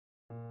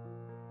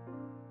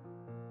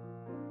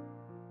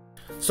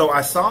So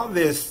I saw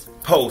this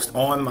post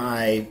on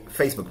my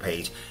Facebook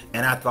page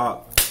and I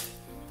thought,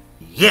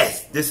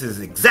 yes, this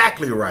is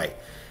exactly right.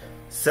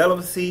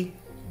 Celibacy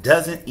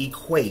doesn't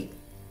equate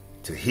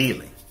to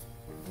healing.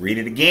 Read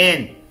it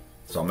again.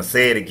 So I'm going to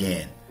say it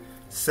again.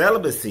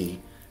 Celibacy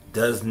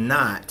does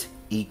not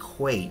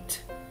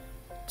equate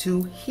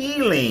to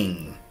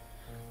healing.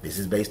 This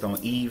is based on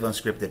Eve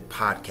Unscripted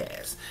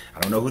podcast. I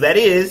don't know who that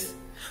is,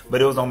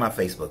 but it was on my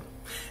Facebook.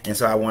 And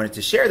so I wanted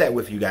to share that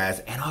with you guys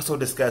and also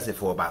discuss it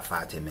for about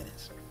 5-10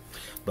 minutes.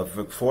 But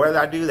before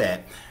I do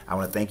that, I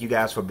want to thank you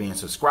guys for being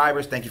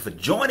subscribers. Thank you for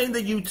joining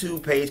the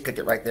YouTube page. Click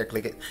it right there.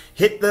 Click it.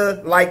 Hit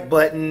the like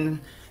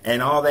button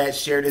and all that.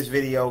 Share this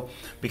video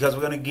because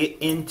we're going to get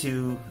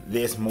into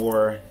this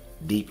more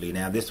deeply.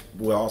 Now, this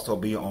will also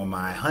be on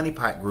my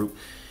honeypot group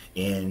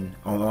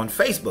on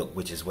Facebook,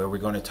 which is where we're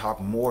going to talk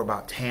more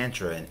about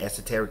tantra and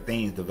esoteric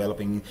things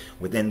developing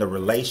within the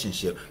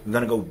relationship. We're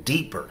going to go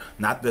deeper,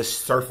 not the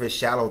surface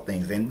shallow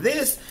things. And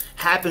this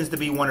happens to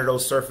be one of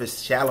those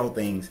surface shallow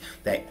things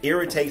that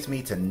irritates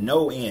me to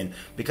no end,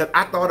 because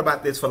I thought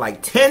about this for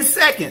like 10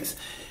 seconds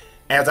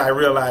as I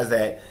realized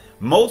that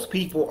most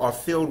people are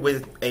filled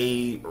with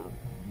a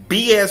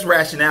BS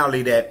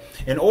rationality that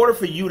in order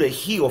for you to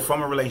heal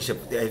from a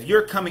relationship, if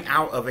you're coming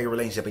out of a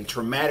relationship, a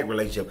traumatic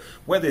relationship,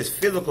 whether it's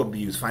physical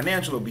abuse,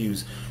 financial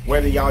abuse,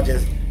 whether y'all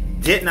just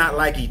did not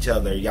like each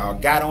other, y'all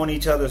got on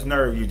each other's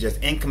nerve, you're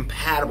just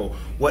incompatible,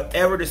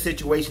 whatever the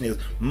situation is,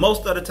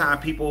 most of the time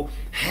people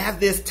have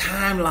this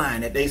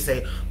timeline that they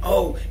say,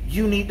 oh,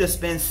 you need to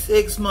spend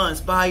 6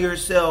 months by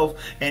yourself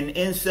and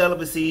in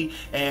celibacy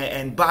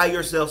and by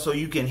yourself so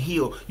you can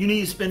heal. You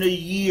need to spend a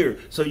year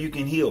so you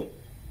can heal.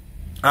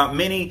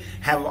 Many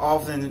have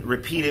often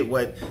repeated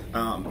what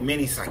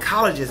many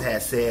psychologists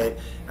have said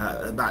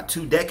about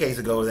 2 decades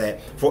ago,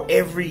 that for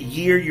every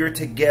year you're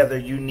together,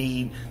 you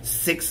need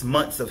 6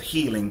 months of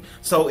healing.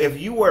 So if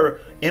you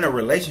were in a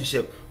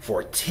relationship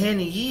for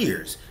 10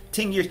 years,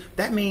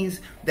 that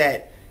means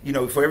that, you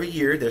know, for every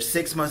year there's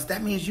 6 months.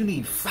 That means you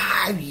need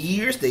 5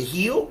 years to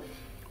heal.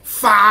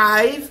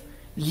 5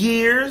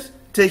 years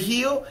to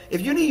heal.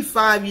 If you need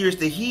 5 years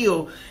to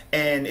heal,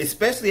 and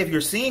especially if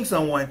you're seeing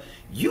someone,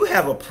 you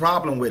have a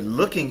problem with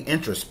looking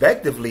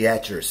introspectively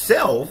at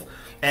yourself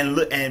and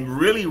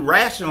really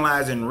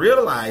rationalizing,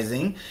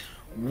 realizing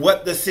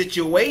what the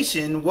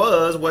situation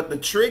was, what the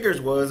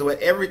triggers was, what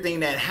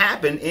everything that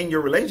happened in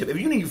your relationship. If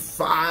you need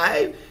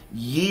 5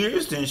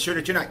 years to ensure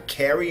that you're not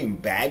carrying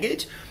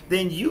baggage,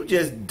 then you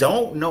just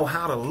don't know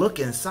how to look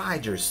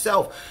inside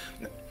yourself.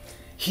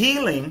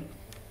 Healing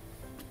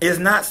is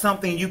not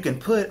something you can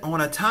put on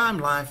a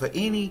timeline for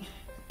any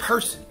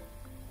person,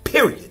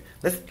 period.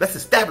 Let's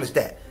establish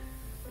that.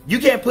 You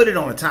can't put it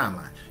on a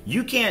timeline.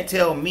 You can't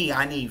tell me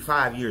I need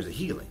 5 years of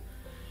healing.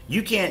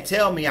 You can't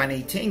tell me I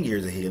need 10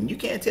 years of healing. You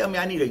can't tell me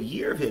I need a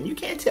year of healing. You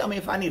can't tell me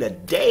if I need a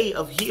day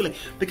of healing.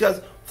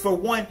 Because for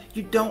one,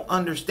 you don't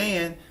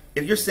understand.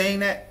 If you're saying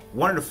that,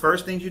 one of the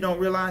first things you don't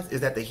realize is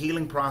that the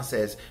healing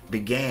process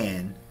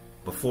began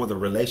before the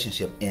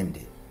relationship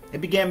ended.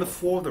 It began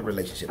before the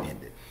relationship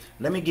ended.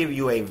 Let me give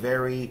you a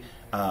very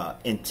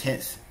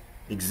intense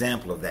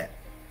example of that.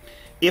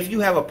 If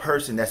you have a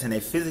person that's in a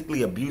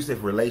physically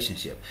abusive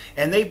relationship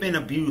and they've been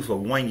abused for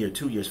 1 year,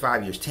 2 years,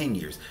 5 years, 10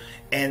 years,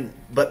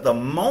 but the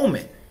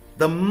moment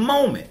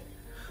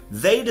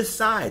they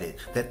decided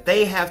that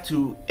they have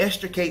to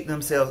extricate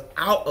themselves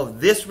out of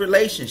this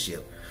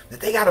relationship, that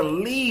they got to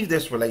leave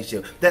this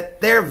relationship, that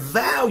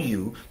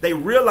they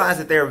realize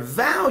that their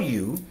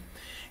value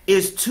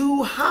is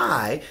too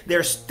high,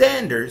 their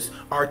standards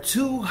are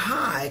too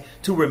high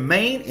to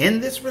remain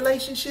in this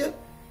relationship,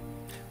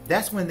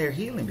 that's when their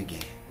healing began.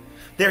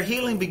 Their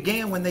healing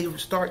began when they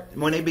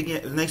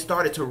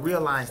started to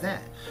realize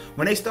that.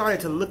 When they started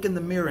to look in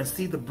the mirror and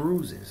see the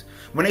bruises.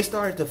 When they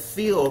started to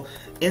feel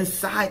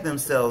inside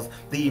themselves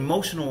the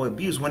emotional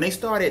abuse. When they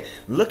started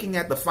looking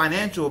at the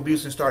financial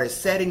abuse and started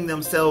setting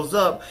themselves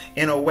up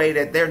in a way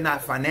that they're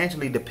not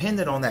financially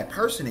dependent on that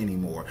person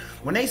anymore.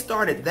 When they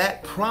started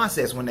that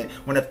process, when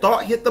the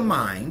thought hit the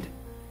mind,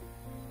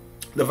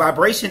 the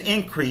vibration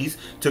increased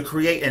to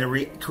create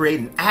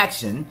an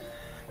action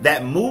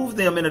that moved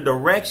them in a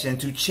direction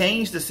to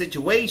change the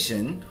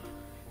situation,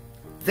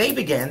 they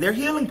began their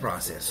healing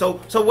process. So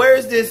where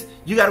is this?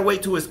 You got to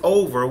wait till it's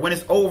over. When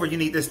it's over, you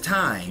need this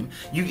time.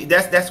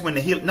 That's when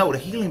the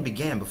healing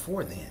began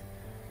before then.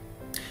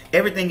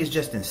 Everything is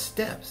just in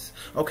steps.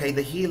 Okay,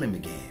 the healing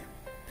began.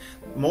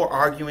 More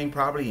arguing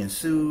probably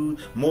ensued.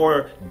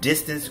 More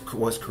distance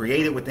was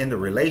created within the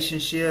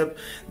relationship.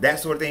 That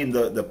sort of thing.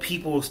 The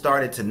people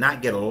started to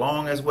not get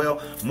along as well.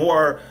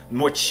 More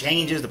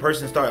changes. The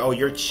person started, oh,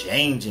 you're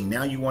changing.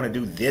 Now you want to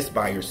do this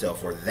by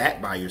yourself or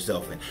that by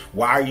yourself. And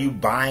why are you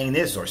buying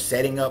this or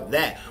setting up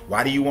that?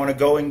 Why do you want to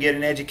go and get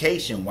an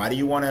education? Why do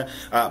you want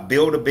to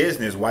build a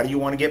business? Why do you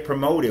want to get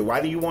promoted?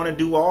 Why do you want to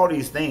do all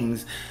these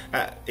things?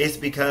 It's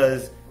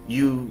because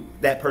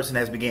that person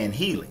has began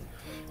healing.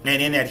 And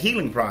in that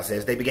healing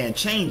process, they began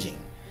changing.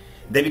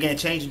 They began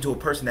changing to a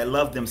person that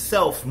loved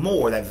themselves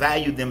more, that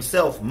valued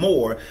themselves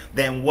more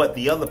than what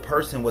the other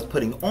person was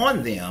putting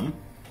on them.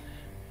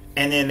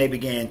 And then they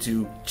began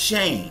to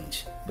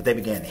change, but they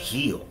began to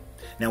heal.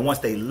 Now, once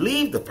they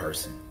leave the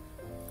person,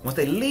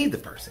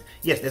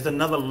 yes, there's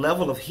another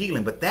level of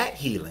healing, but that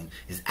healing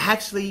is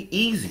actually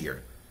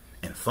easier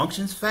and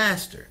functions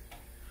faster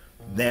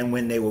than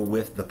when they were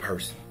with the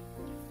person.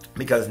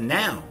 Because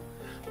now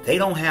they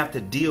don't have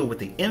to deal with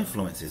the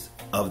influences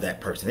of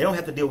that person. They don't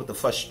have to deal with the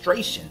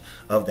frustration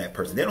of that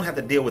person. They don't have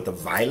to deal with the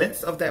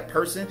violence of that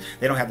person.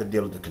 They don't have to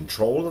deal with the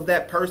control of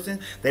that person.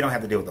 They don't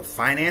have to deal with the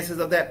finances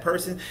of that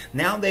person.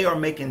 Now they are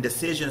making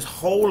decisions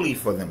wholly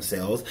for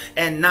themselves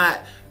and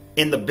not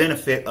in the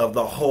benefit of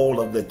the whole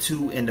of the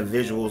two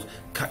individuals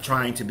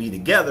trying to be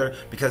together,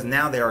 because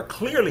now they are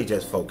clearly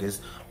just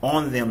focused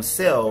on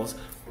themselves,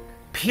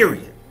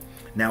 period.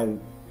 Now,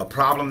 a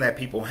problem that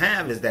people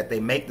have is that they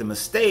make the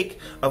mistake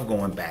of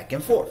going back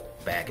and forth,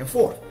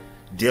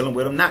 dealing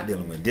with them, not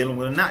dealing with, dealing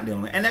with them, not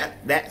dealing with. And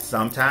that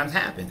sometimes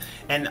happens.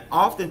 And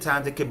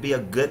oftentimes it could be a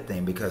good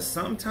thing, because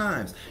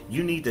sometimes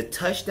you need to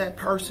touch that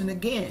person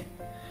again.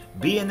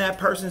 Be in that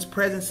person's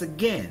presence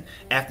again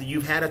after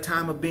you've had a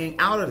time of being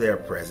out of their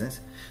presence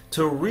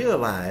to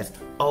realize,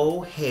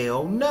 oh,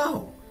 hell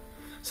no.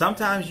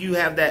 Sometimes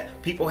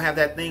people have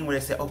that thing where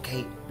they say,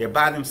 okay, they're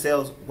by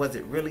themselves. Was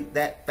it really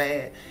that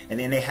bad? And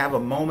then they have a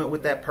moment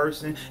with that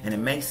person and it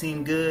may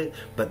seem good,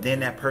 but then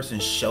that person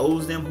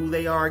shows them who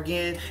they are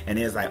again. And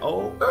it's like,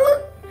 oh,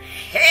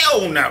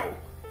 hell no.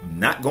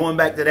 Not going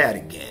back to that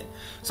again.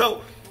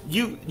 So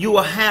you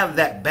will have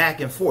that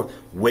back and forth,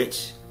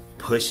 which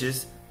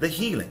pushes the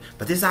healing.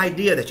 But this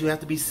idea that you have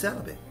to be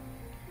celibate.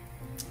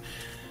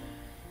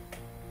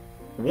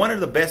 One of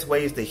the best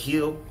ways to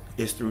heal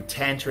is through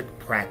tantric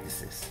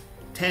practices.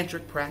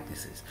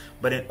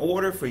 But in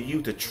order for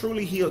you to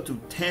truly heal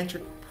through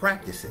tantric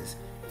practices,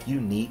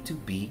 you need to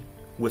be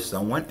with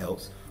someone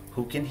else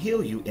who can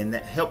heal you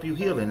help you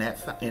heal in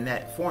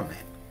that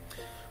format.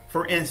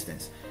 For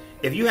instance,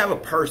 if you have a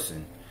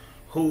person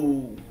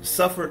who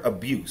suffered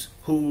abuse,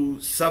 who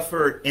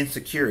suffered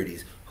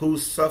insecurities, who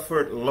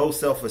suffered low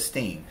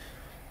self-esteem,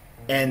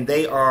 and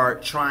they are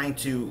trying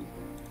to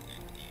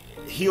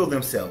heal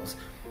themselves,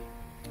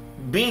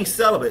 being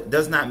celibate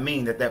does not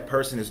mean that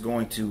person is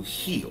going to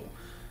heal.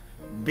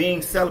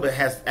 Being celibate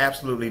has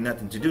absolutely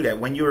nothing to do with that.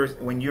 When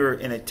you're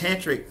in a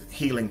tantric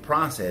healing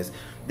process,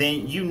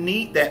 then you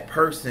need that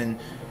person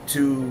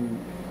to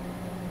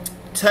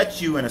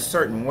touch you in a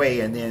certain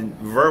way and then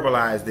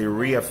verbally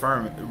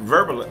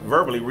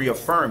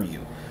reaffirm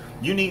you.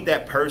 You need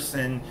that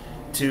person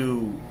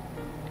to,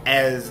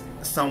 as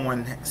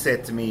someone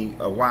said to me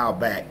a while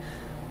back,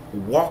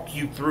 walk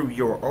you through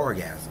your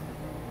orgasm.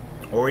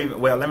 Or even,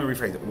 well, let me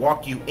rephrase it,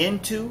 walk you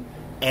into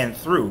and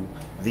through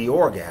the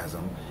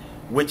orgasm,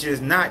 which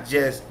is not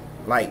just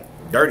like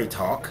dirty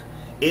talk.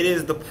 It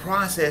is the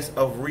process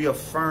of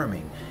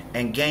reaffirming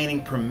and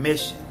gaining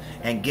permission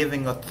and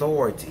giving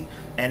authority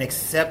and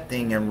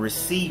accepting and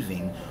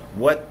receiving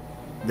what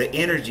the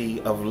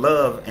energy of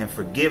love and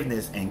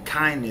forgiveness and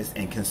kindness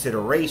and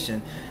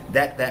consideration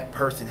that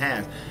person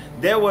has.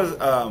 There was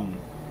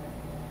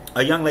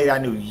a young lady I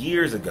knew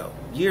years ago,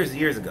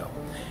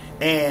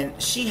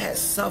 and she had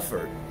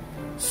suffered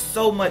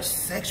so much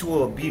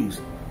sexual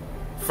abuse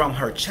from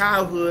her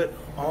childhood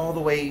all the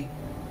way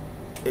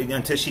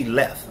until she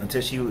left,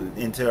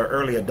 into her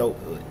early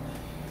adulthood.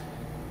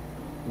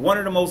 One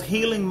of the most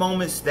healing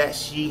moments that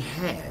she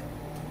had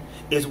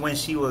is when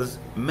she was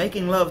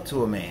making love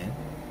to a man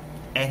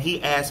and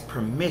he asked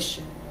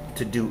permission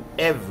to do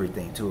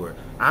everything to her.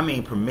 I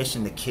mean,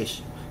 permission to kiss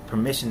you,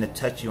 permission to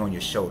touch you on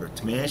your shoulder,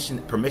 permission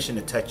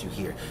to touch you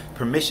here,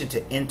 permission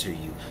to enter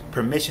you,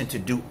 permission to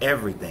do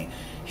everything.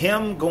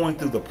 Him going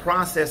through the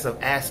process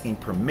of asking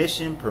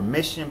permission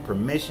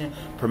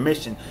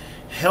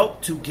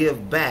helped to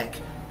give back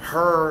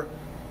her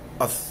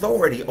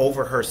authority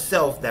over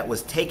herself that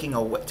was taken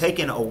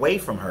away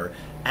from her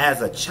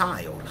as a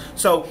child.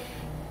 So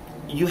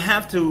you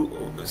have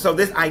to, so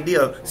this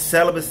idea of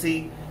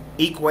celibacy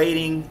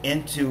equating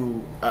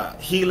into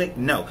healing,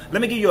 no.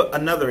 Let me give you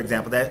another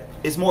example that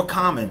is more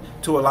common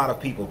to a lot of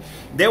people.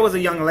 There was a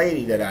young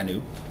lady that I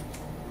knew.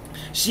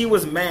 She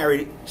was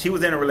married. She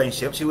was in a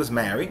relationship. She was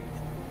married,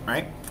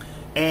 right?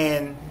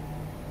 And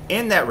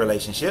in that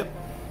relationship,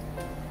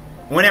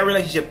 when that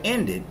relationship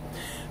ended,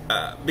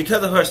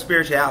 because of her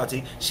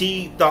spirituality,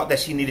 she thought that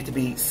she needed to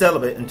be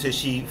celibate until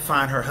she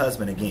find her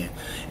husband again.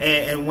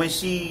 And when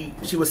she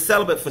was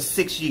celibate for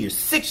 6 years.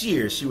 6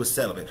 years she was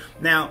celibate.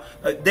 Now,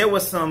 there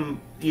was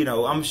some,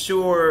 I'm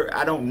sure,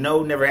 I don't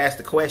know, never asked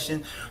the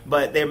question,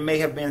 but there may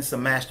have been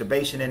some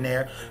masturbation in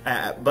there.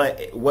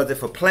 But was it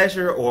for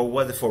pleasure, or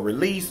was it for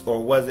release,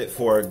 or was it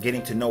for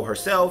getting to know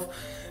herself?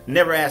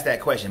 Never asked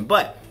that question.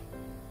 But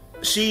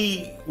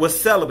she was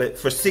celibate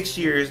for 6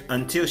 years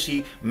until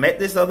she met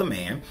this other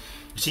man.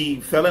 She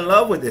fell in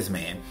love with this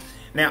man.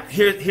 Now,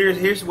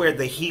 here's where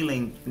the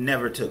healing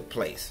never took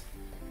place.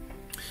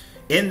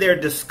 In their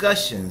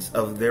discussions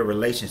of their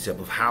relationship,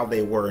 of how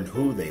they were and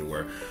who they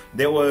were,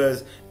 there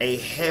was a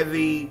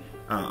heavy,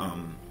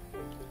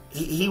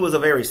 he was a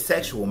very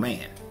sexual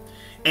man.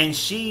 And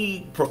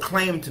she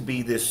proclaimed to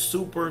be this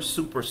super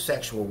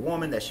sexual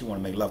woman, that she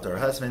wanted to make love to her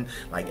husband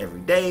like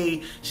every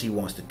day. She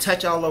wants to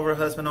touch all over her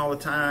husband all the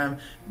time.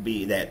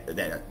 Be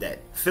that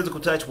physical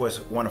touch was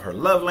one of her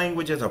love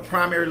languages, her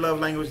primary love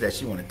language, that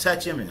she wanted to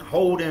touch him and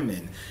hold him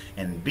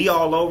and be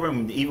all over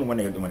him. Even when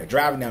they're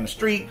driving down the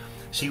street,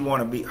 she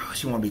want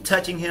to be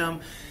touching him.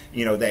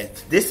 You know, that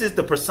this is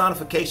the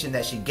personification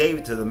that she gave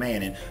it to the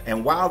man.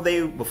 And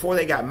before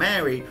they got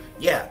married,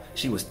 yeah,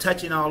 she was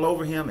touching all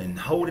over him and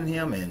holding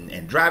him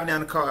and driving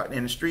down the car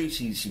in the street.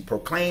 She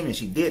proclaimed and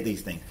she did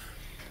these things.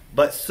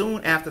 But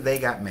soon after they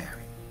got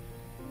married,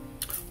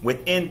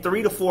 within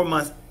 3 to 4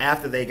 months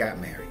after they got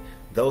married,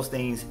 those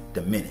things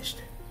diminished.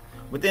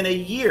 Within a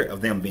year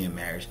of them being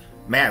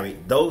married,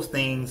 those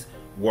things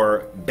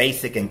were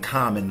basic and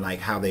common, like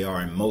how they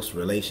are in most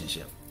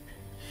relationships.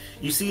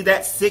 You see,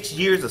 that 6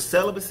 years of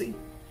celibacy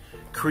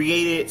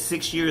created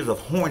 6 years of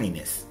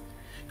horniness,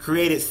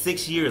 created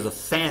 6 years of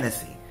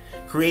fantasy,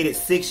 created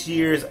 6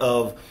 years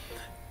of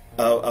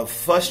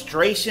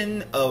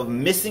frustration, of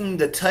missing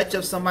the touch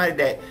of somebody,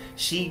 that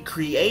she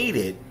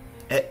created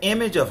an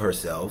image of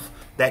herself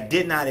that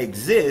did not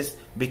exist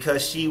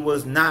because she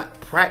was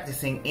not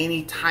practicing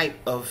any type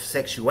of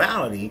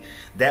sexuality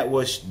that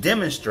would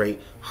demonstrate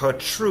her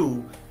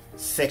true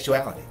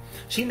sexuality.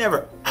 She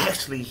never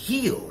actually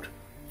healed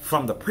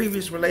from the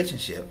previous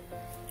relationship,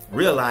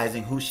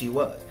 realizing who she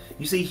was.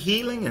 You see,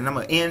 healing, and I'm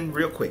going to end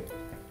real quick.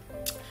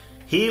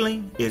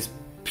 Healing is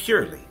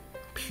purely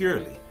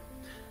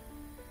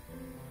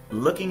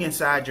looking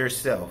inside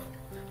yourself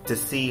to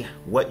see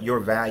what your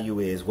value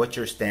is, what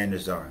your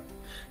standards are.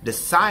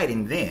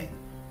 Deciding then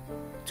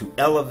to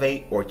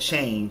elevate or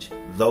change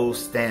those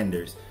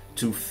standards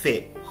to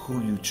fit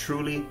who you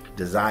truly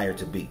desire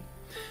to be.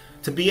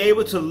 To be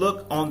able to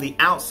look on the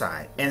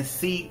outside and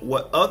see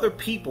what other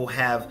people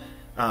have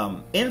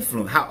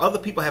how other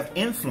people have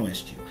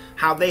influenced you,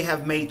 how they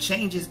have made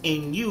changes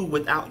in you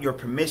without your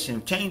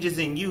permission, changes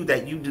in you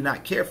that you do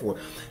not care for,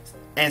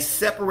 and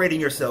separating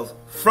yourself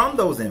from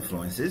those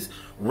influences,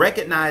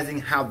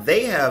 recognizing how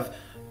they have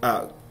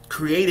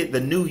created the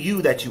new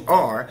you that you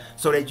are,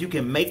 so that you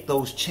can make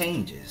those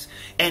changes.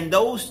 And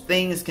those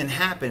things can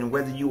happen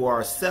whether you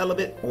are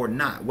celibate or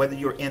not, whether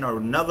you're in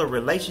another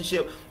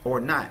relationship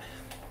or not.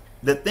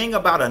 The thing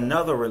about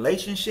another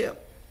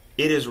relationship,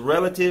 it is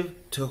relative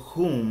to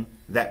whom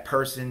that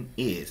person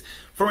is.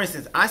 For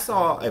instance, I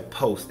saw a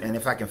post, and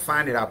if I can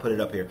find it, I'll put it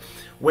up here,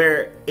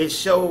 where it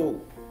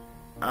showed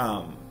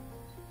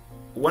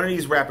one of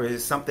these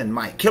rappers,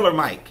 Killer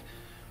Mike,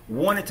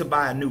 wanted to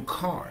buy a new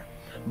car.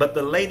 But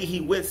the lady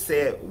he with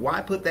said,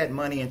 why put that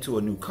money into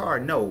a new car?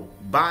 No,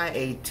 buy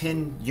a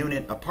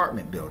 10-unit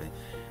apartment building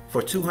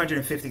for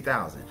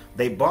 $250,000.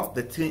 They bought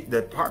the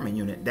apartment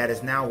unit that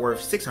is now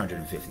worth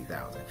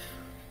 $650,000.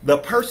 The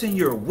person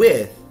you're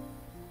with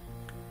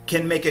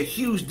can make a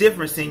huge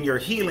difference in your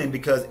healing,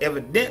 because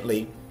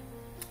evidently,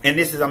 and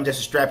I'm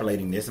just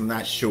extrapolating this, I'm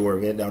not sure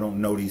of it, I don't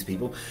know these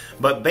people,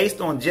 but based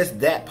on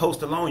just that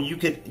post alone, you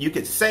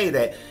could say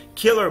that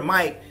Killer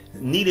Mike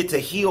needed to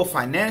heal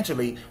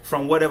financially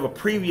from whatever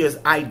previous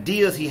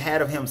ideas he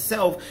had of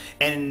himself,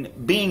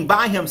 and being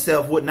by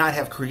himself would not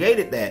have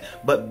created that,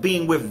 but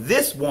being with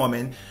this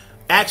woman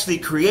actually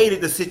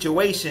created the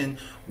situation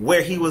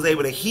where he was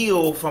able to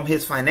heal from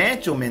his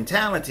financial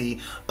mentality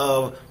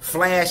of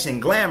flash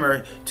and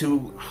glamour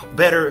to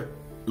better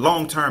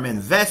long-term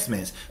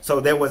investments. So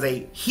there was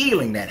a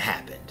healing that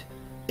happened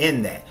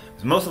in that.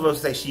 Most of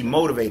us say she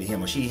motivated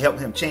him, or she helped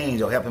him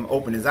change, or helped him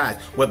open his eyes.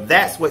 Well,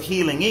 that's what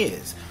healing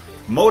is.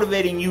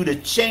 Motivating you to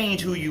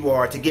change who you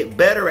are, to get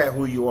better at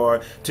who you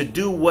are, to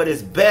do what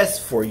is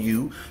best for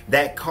you,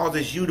 that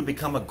causes you to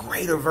become a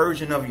greater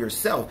version of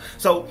yourself.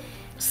 So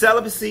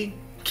celibacy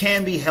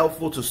can be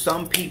helpful to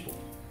some people,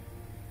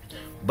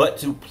 but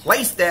to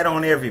place that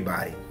on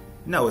everybody,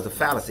 no, it's a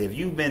fallacy. If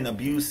you've been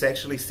abused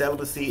sexually,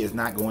 celibacy is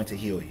not going to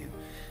heal you.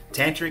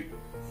 Tantric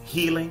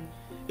healing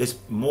is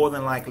more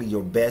than likely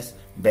your best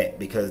bet,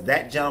 because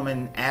that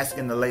gentleman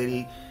asking the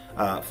lady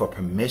for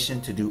permission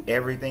to do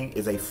everything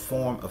is a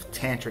form of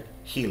tantric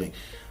healing.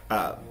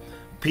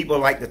 People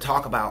like to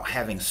talk about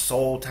having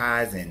soul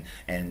ties,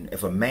 and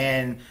if a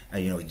man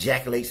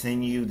ejaculates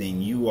in you,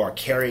 then you are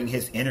carrying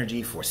his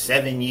energy for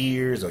 7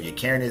 years, or you're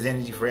carrying his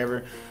energy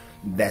forever.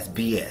 That's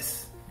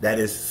BS. That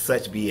is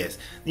such BS.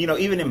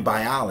 Even in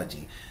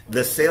biology,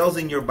 the cells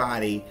in your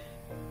body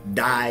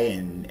die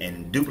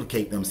and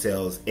duplicate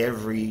themselves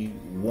every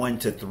 1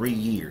 to 3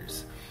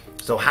 years.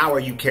 So how are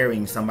you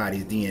carrying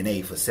somebody's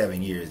DNA for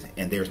 7 years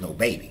and there's no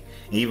baby?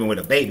 And even with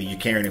a baby, you're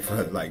carrying it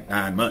for like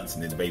 9 months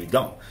and then the baby's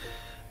gone.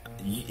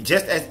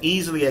 Just as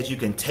easily as you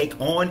can take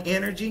on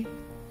energy,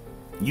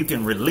 you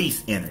can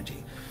release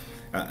energy.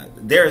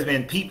 There has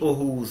been people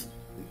whose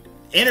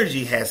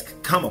energy has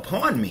come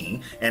upon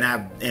me,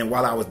 and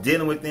while I was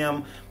dealing with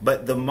them,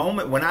 but the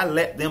moment when I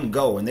let them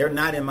go and they're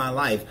not in my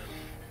life,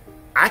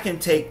 I can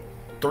take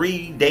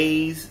 3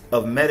 days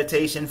of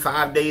meditation,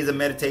 5 days of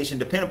meditation,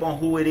 depending upon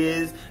who it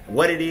is,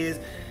 what it is,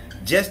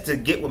 just to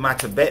get with my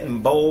Tibetan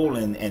bowl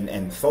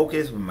and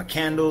focus with my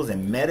candles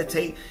and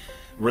meditate.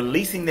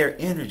 releasing their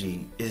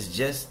energy is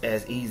just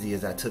as easy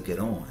as I took it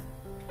on.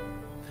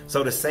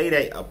 So to say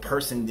that a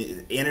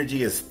person's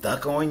energy is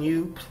stuck on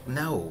you,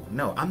 no,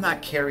 I'm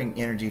not carrying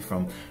energy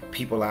from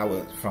people I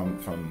was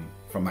from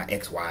my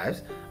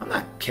ex-wives. I'm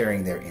not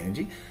carrying their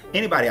energy.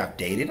 Anybody I've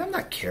dated, I'm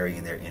not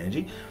carrying their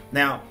energy.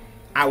 Now,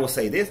 I will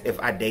say this: if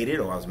I dated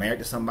or I was married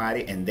to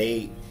somebody and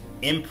they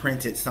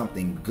imprinted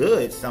something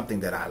good, something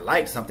that I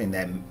like, something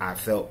that I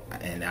felt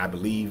and I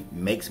believe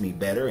makes me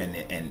better, and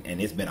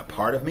it's been a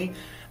part of me,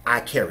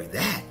 I carry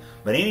that.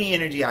 But any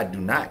energy I do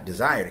not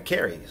desire to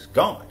carry is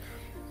gone,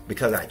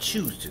 because I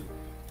choose to.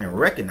 And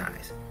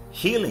recognize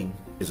healing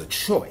is a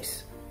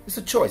choice. It's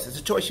a choice. It's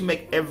a choice you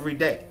make every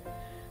day.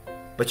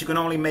 But you can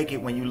only make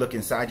it when you look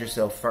inside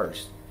yourself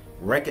first.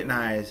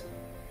 Recognize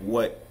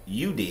what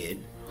you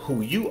did,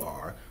 who you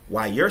are,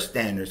 why your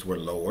standards were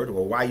lowered,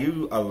 or why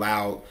you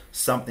allowed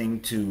something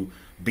to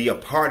be a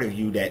part of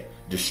you that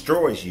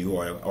destroys you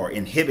or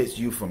inhibits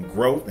you from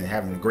growth and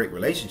having great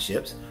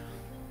relationships.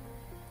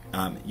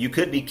 You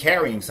could be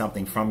carrying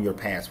something from your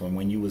past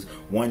when you was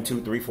 1,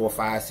 2, 3, 4,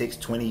 5, 6,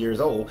 20 years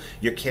old.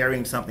 You're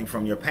carrying something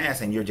from your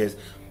past, and you're just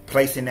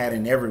placing that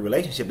in every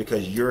relationship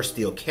because you're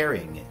still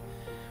carrying it.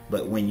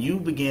 But when you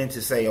begin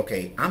to say,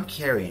 okay, I'm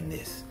carrying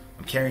this.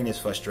 I'm carrying this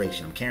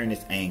frustration. I'm carrying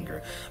this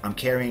anger. I'm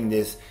carrying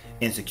this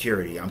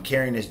insecurity. I'm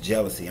carrying this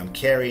jealousy. I'm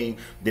carrying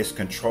this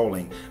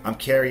controlling. I'm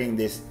carrying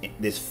this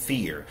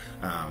fear.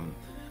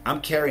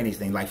 I'm carrying these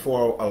things. Like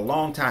for a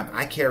long time,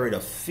 I carried a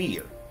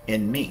fear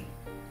in me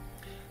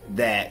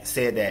that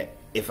said that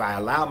if I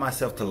allowed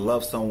myself to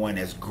love someone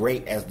as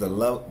great as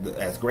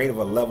as great of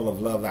a level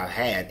of love I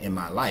had in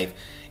my life,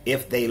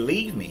 if they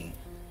leave me,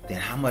 then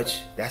how much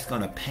that's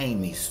going to pain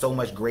me so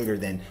much greater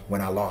than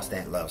when I lost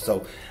that love.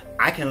 So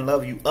I can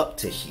love you up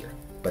to here,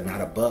 but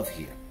not above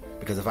here.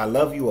 Because if I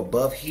love you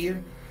above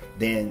here,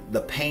 then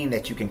the pain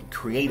that you can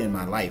create in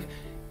my life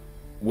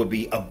would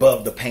be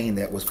above the pain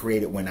that was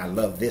created when I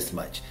love this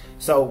much.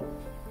 So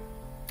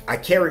I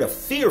carried a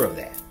fear of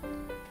that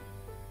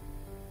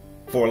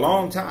for a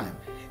long time.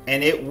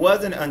 And it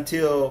wasn't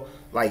until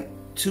like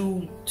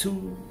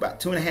about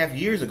 2.5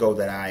 years ago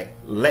that I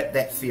let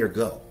that fear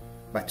go.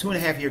 About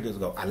 2.5 years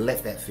ago, I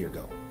let that fear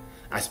go.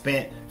 I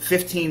spent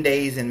 15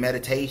 days in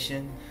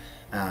meditation.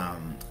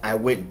 I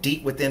went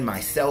deep within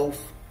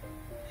myself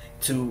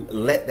to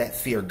let that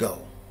fear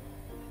go.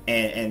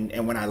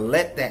 And when I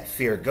let that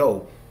fear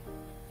go,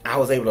 I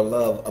was able to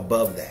love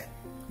above that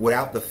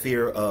without the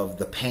fear of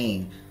the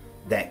pain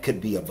that could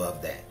be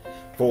above that.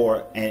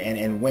 When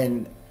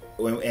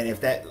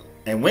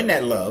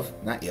that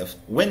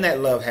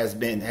love has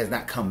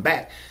not come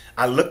back,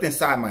 I looked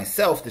inside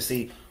myself to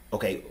see,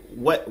 okay,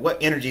 what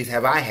energies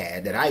have I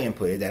had that I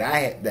inputted, that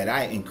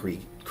I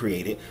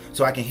created,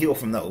 so I can heal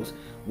from those.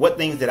 What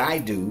things did I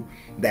do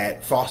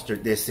that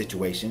fostered this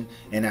situation,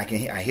 and I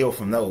heal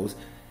from those.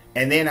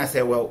 And then I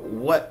said, well,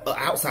 what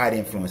outside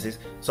influences?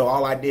 So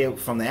all I did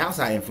from the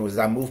outside influences,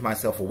 I moved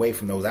myself away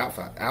from those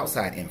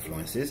outside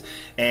influences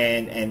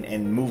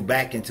and moved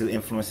back into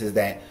influences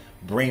that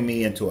bring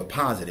me into a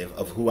positive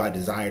of who I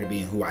desire to be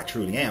and who I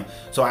truly am.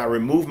 So I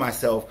removed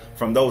myself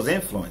from those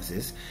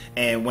influences.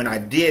 And when I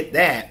did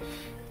that,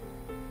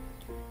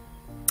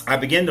 I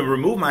began to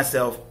remove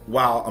myself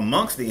while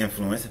amongst the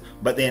influence.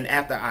 But then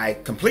after I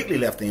completely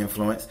left the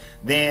influence,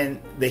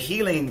 then the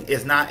healing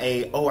is not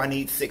I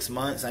need 6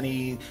 months, I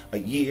need a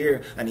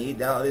year, I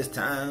need all this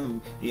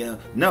time.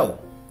 No,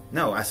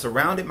 I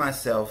surrounded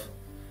myself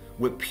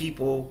with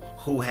people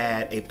who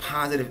had a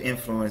positive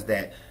influence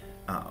that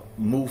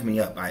moved me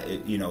up.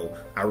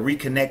 I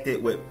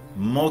reconnected with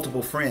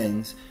multiple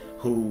friends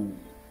who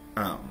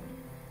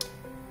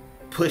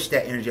pushed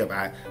that energy up.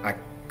 I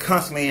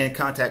constantly in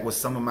contact with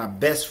some of my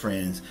best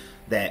friends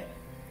that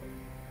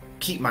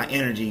keep my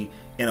energy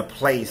in a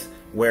place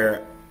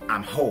where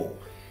I'm whole.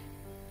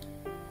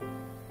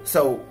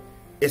 So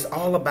it's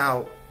all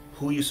about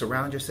who you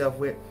surround yourself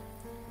with,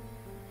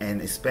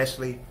 and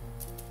especially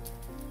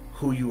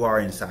who you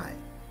are inside.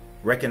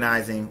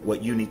 Recognizing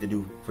what you need to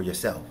do for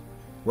yourself.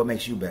 What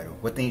makes you better?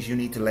 What things you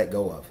need to let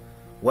go of?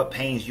 What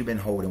pains you've been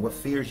holding? What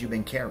fears you've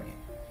been carrying?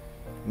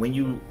 When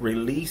you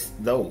release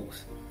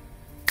those,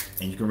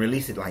 and you can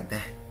release it like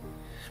that,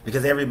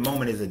 because every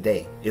moment is a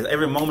day.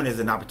 Every moment is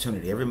an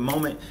opportunity. Every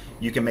moment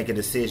you can make a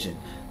decision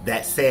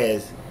that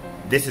says,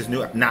 this is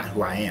not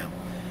who I am.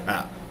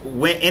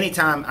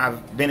 Anytime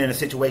I've been in a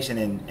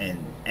situation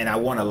and I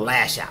want to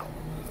lash out.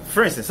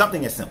 For instance,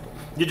 something as simple.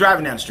 You're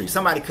driving down the street.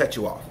 Somebody cut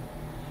you off.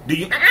 Do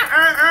you,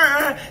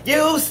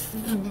 you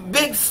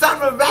big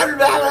son of blah,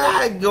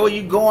 blah, blah,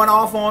 you going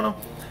off on them?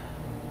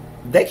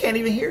 They can't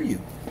even hear you.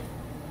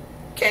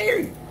 Can't hear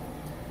you.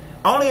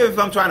 Only if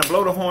I'm trying to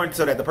blow the horn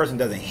so that the person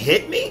doesn't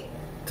hit me,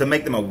 to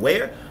make them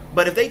aware.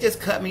 But if they just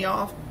cut me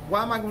off,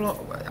 why am I going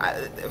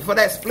to? For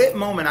that split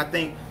moment, I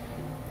think,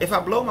 if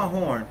I blow my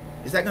horn,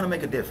 is that going to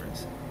make a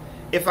difference?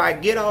 If I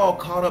get all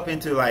caught up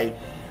into like,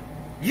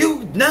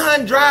 you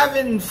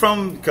non-driving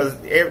from, because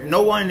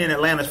no one in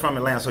Atlanta is from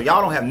Atlanta, so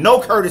y'all don't have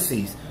no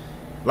courtesies.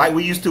 Like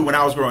we used to when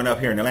I was growing up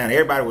here in Atlanta.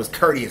 Everybody was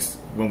courteous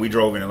when we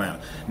drove in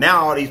Atlanta.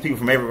 Now all these people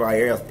from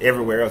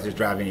everywhere else just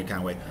drive any kind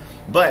of way.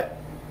 But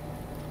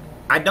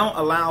I don't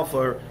allow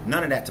for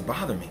none of that to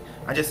bother me.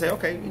 I just say,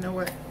 okay, you know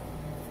what?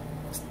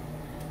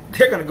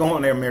 They're going to go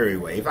on their merry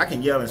way. If I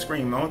can yell and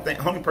scream, the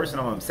only person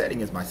I'm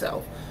upsetting is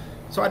myself.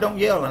 So I don't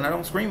yell and I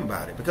don't scream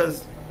about it,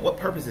 because what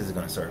purpose is it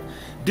going to serve?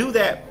 Do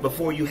that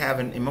before you have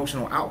an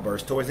emotional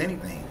outburst towards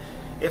anything.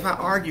 If I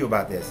argue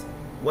about this,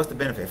 what's the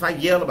benefit? If I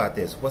yell about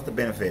this, what's the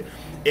benefit?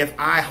 If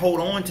I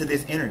hold on to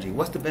this energy,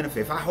 what's the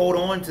benefit? If I hold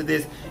on to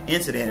this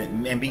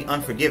incident and be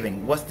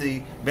unforgiving, what's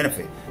the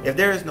benefit? If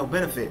there is no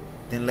benefit,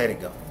 then let it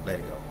go. Let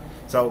it go.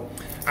 So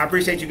I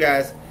appreciate you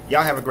guys.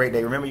 Y'all have a great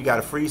day. Remember, you got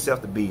to free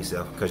yourself to be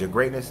yourself, because your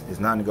greatness is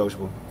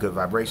non-negotiable. Good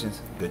vibrations,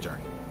 good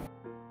journey.